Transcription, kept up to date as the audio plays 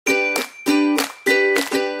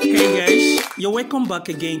You're welcome back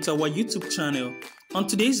again to our YouTube channel. On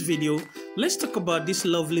today's video, let's talk about this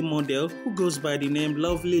lovely model who goes by the name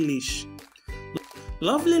Lovely Liss.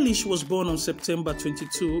 Lovely Liss was born on September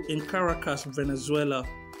 22 in Caracas, Venezuela.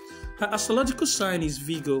 Her astrological sign is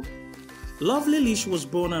Virgo. Lovely Liss was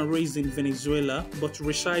born and raised in Venezuela but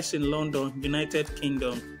resides in London, United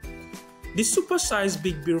Kingdom. The super-sized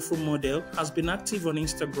big beautiful model has been active on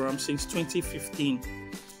Instagram since 2015.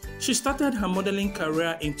 She started her modeling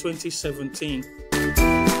career in 2017.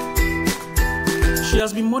 She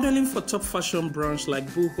has been modeling for top fashion brands like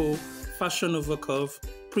Boohoo, Fashion Over Curve,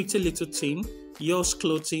 Pretty Little Thing, Yours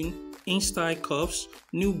Clothing, InStyle Curves,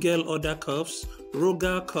 New Girl Order Curves,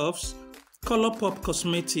 Rogal Curves, Colourpop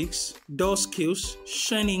Cosmetics, Doll Skills,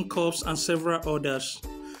 Shining Curves, and several others.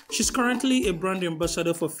 She's currently a brand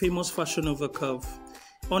ambassador for famous Fashion Over Curve.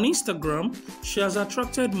 On Instagram, she has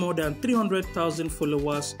attracted more than 300,000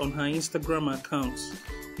 followers on her Instagram account.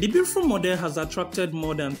 The beautiful model has attracted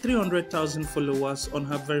more than 300,000 followers on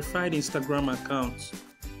her verified Instagram account,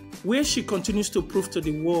 where she continues to prove to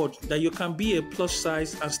the world that you can be a plus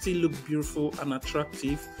size and still look beautiful and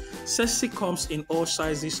attractive. Sexy comes in all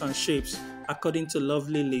sizes and shapes, according to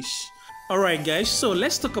Lovely Liss. Alright guys, so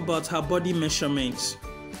let's talk about her body measurements.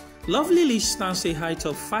 Lovely Liss stands a height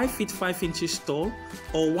of 5 feet 5 inches tall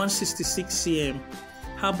or 166 cm.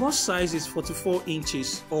 Her bust size is 44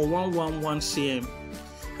 inches or 111 cm.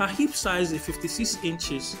 Her hip size is 56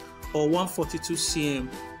 inches or 142 cm.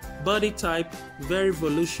 Body type, very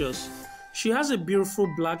voluptuous. She has a beautiful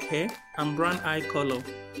black hair and brown eye color.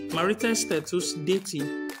 Marital status,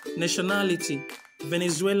 dating. Nationality,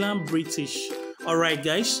 Venezuelan British. Alright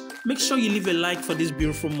guys, make sure you leave a like for this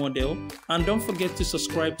beautiful model and don't forget to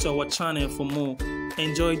subscribe to our channel for more.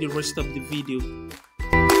 Enjoy the rest of the video.